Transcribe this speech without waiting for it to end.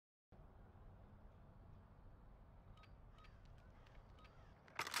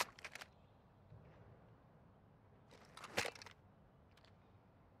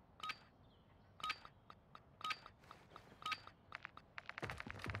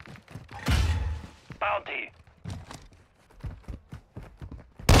bounty.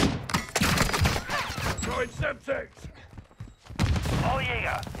 Throwing Semtex! All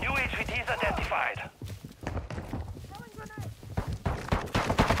Jaeger, new HVTs identified.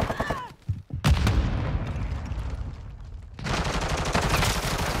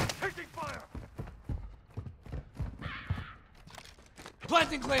 Taking fire!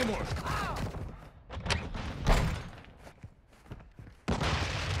 Planting Claymore!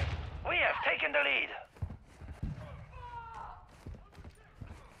 We have taken the lead.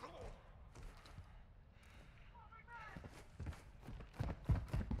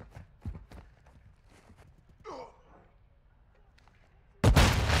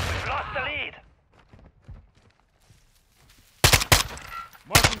 We've lost the lead.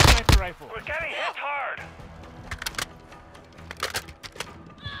 Marking sniper rifle. We're getting hit hard.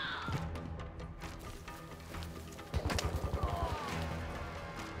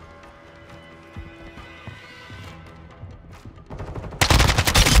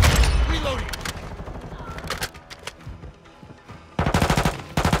 Reloading!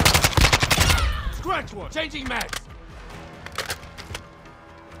 Scratch one! Changing mags!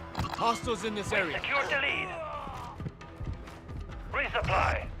 Hostiles in this area. Secured the lead.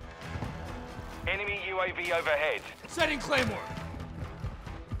 Resupply. Enemy UAV overhead. Setting Claymore!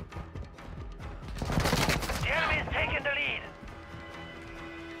 The enemy is taking the lead.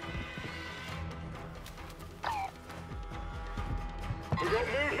 We got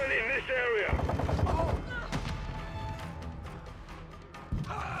movement in this area!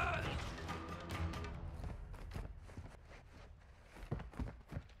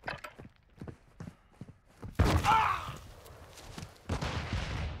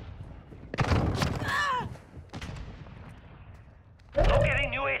 Locating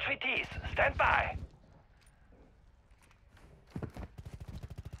new HVTs. Stand by.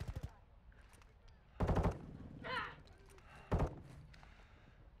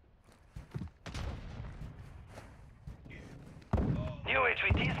 New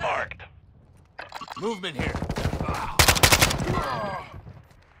HVTs marked. Movement here.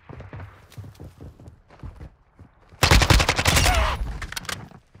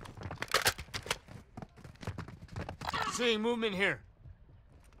 Seeing movement here.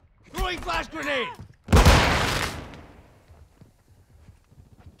 Throwing flash grenade!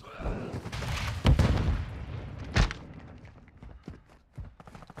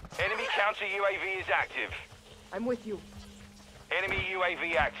 Enemy counter UAV is active. I'm with you. Enemy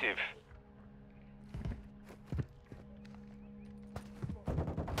UAV active.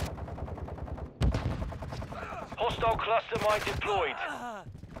 Hostile cluster mine deployed.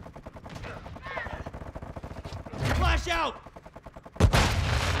 Flash out!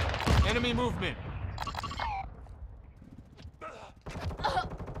 Enemy movement.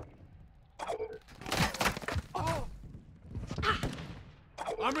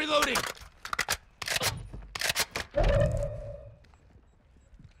 I'm reloading.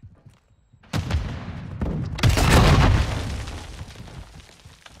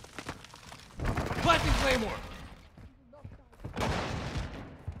 Planting Claymore.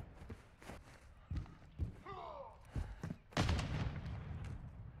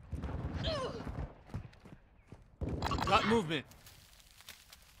 Got movement.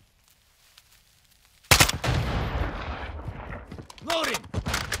 Loading!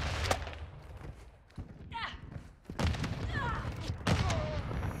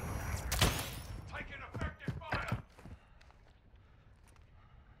 Taking effective fire!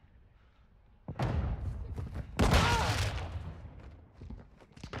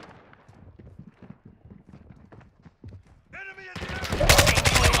 Enemy in the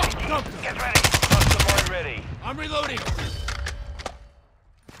area! Dumped him. Get ready. Cluster mine ready. I'm reloading.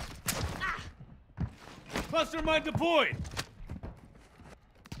 Cluster mine deployed.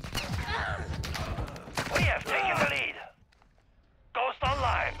 We have taken the lead. Ghost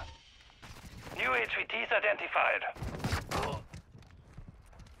online. New HVTs identified.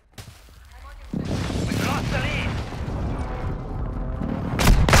 We've lost the lead.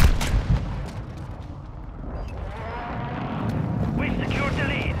 We've secured the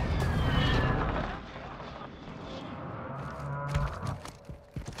lead.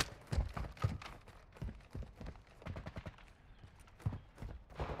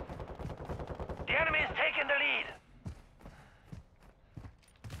 The enemy is taking the lead.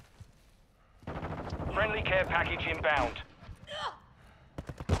 Friendly care package inbound.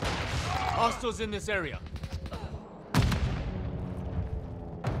 Hostiles in this area.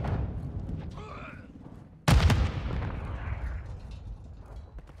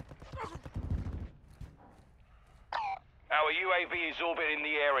 Our UAV is orbiting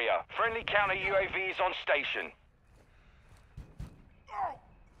the area. Friendly counter UAV is on station.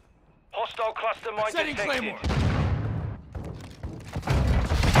 Hostile cluster mine Setting detected. Claymore.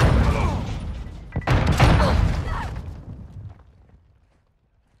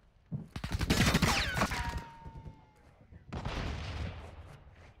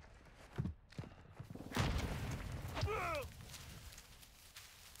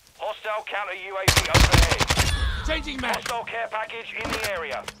 Hostile counter UAV overhead. Changing mag. Hostile care package in the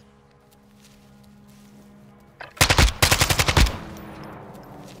area.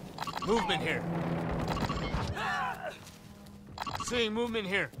 Movement here. Seeing movement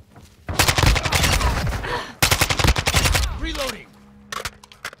here. Reloading.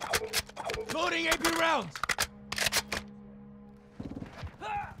 Loading AP rounds.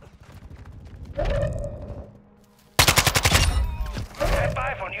 Stand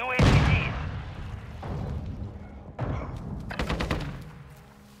by for new HVTs.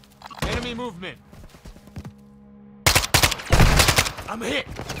 Enemy movement. I'm hit.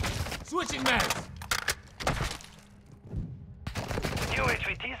 Switching mags. New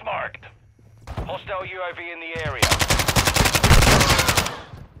HVTs marked. Hostile UAV in the area.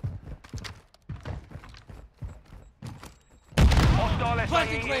 Hostile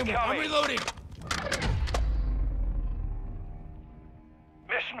Planting SAE Claymore. I'm incoming. reloading.